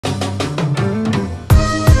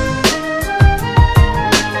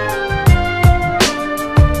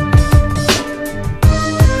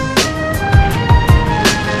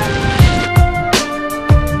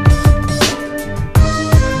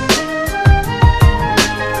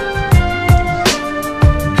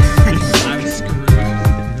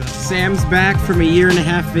Cam's back from a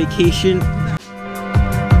 1.5-year vacation.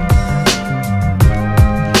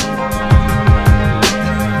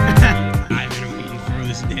 I've been waiting for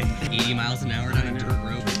this day. 80 miles an hour down a dirt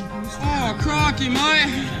road. Oh, crocky, mate!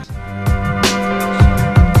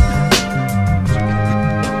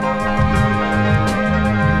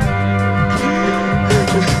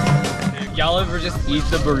 Y'all ever just eat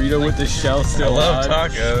the burrito with the shell still on? I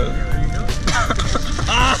love tacos.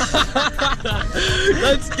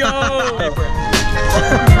 Let's go! Bro,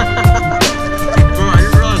 I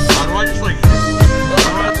didn't realize Ottawa just like...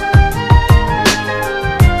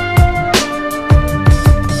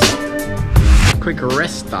 Quick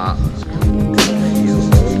rest stop.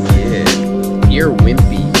 Yeah. You're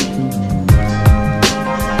wimpy.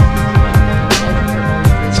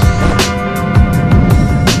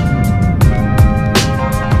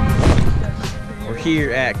 We're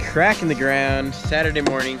here at Crack in the Ground, Saturday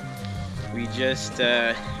morning. We just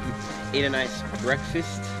ate a nice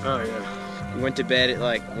breakfast. Oh yeah. We went to bed at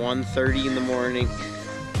like 1:30 in the morning.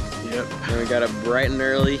 Yep. And we got up bright and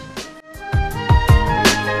early.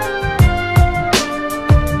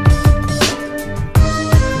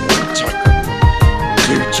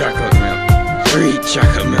 Chocolate milk, 3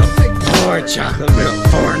 chocolate milk, 4 chocolate milk,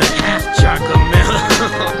 4.5 chocolate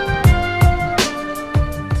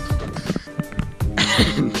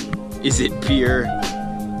milk. Is it pure?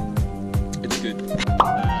 It's good.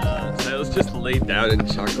 I was just laid down in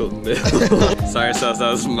chocolate milk. Sorry, Sus, that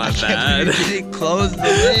was my bad. Close the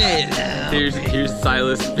lid. Here's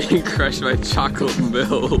Silas being crushed by chocolate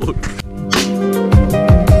milk.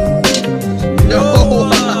 No!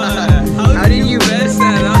 How did you mess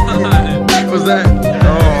that up? What was that?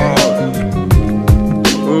 Oh.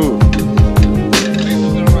 Ooh.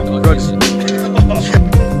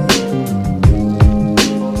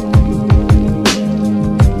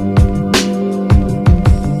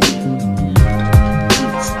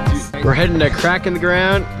 We're heading to Crack in the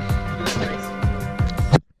Ground.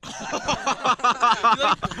 You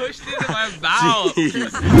like pushed it in my mouth.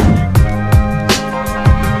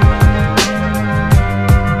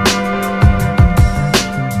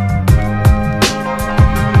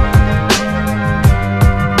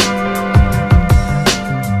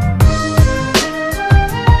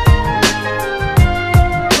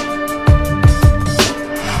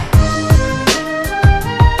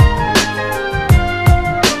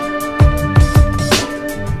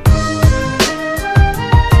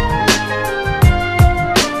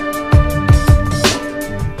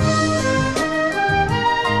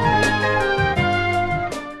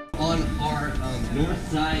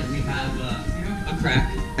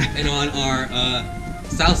 And on our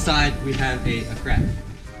south side, we have a crack.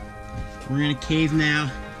 We're in a cave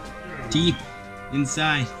now, deep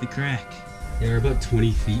inside the crack. Yeah, we're about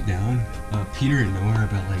 20 feet down. Peter and Noah are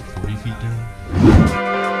about like 40 feet down.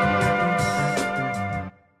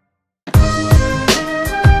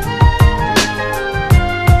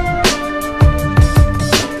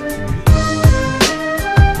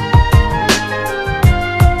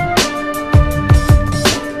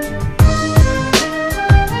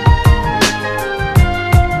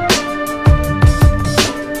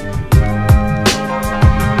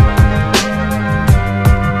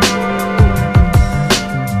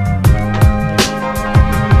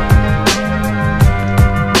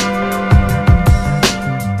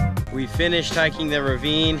 Finished hiking the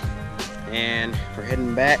ravine and we're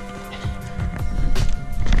heading back.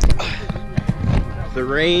 The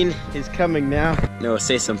rain is coming now. Noah,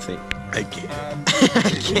 say something. I can't. I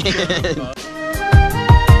can't.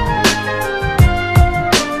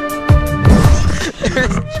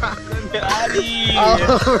 There's chocolate milk all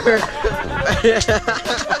over.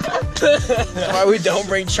 That's why we don't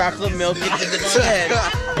bring chocolate milk into the tent.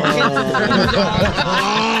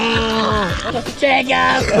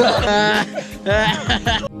 Jacob!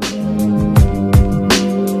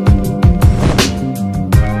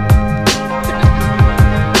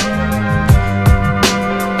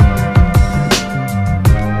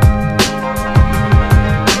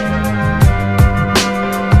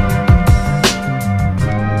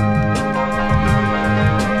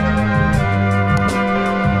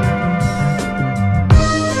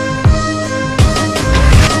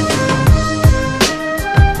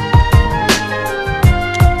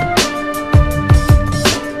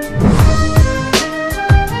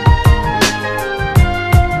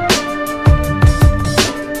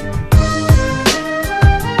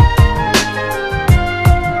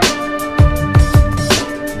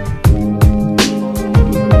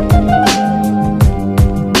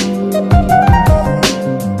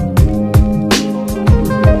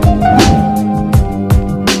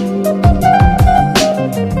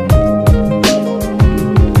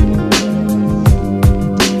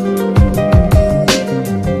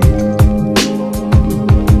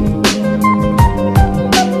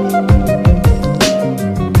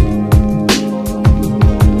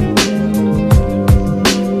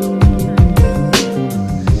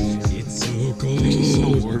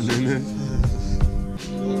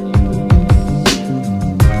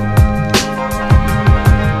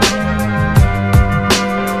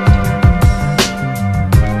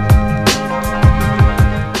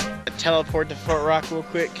 teleport to Fort Rock real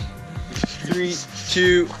quick. 3,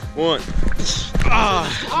 2, 1.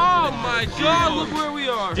 Oh my god, look where we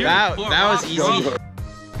are. That was easy.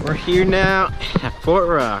 We're here now at Fort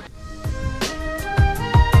Rock.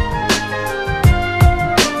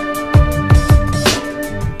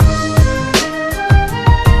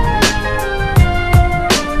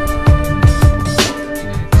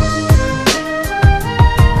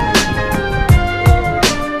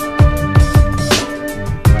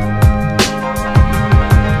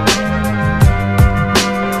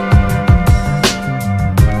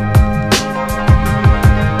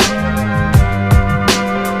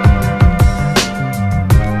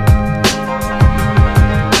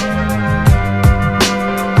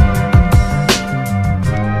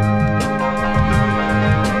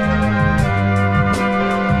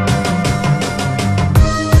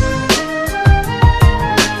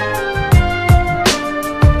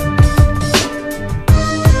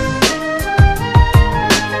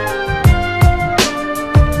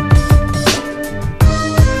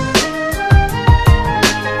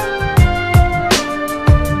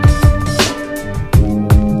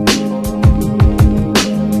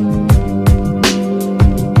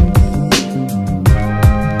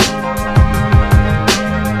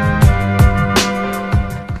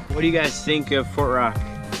 What do you guys think of Fort Rock?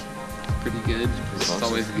 Pretty good. It's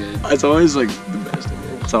always good. It's always like the best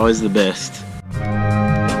of it. It's always the best.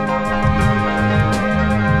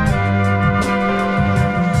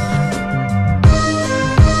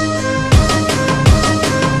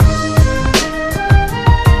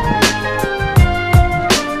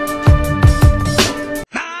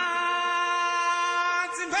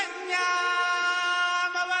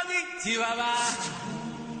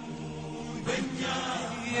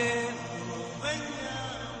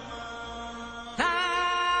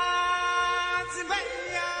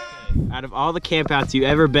 Out of all the campouts you've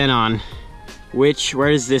ever been on, where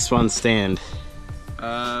does this one stand?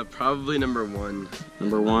 Probably number 1.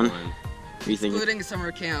 Number 1? What do you think? Including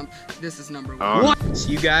summer camp, this is number 1. Oh.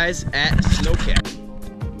 See you guys at Snowcap.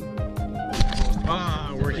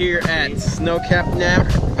 We're here at Snowcap now,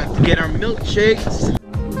 about to get our milkshakes.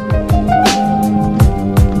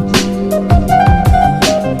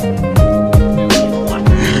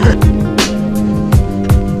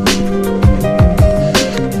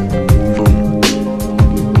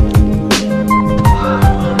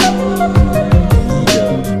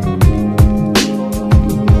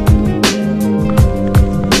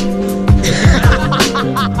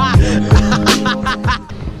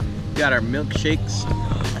 Got our milkshakes.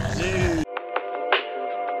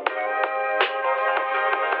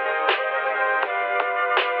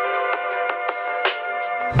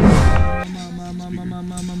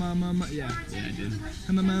 Yeah, I did.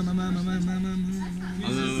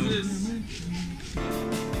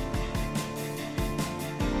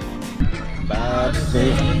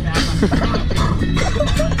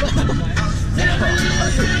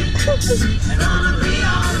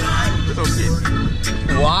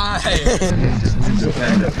 Why?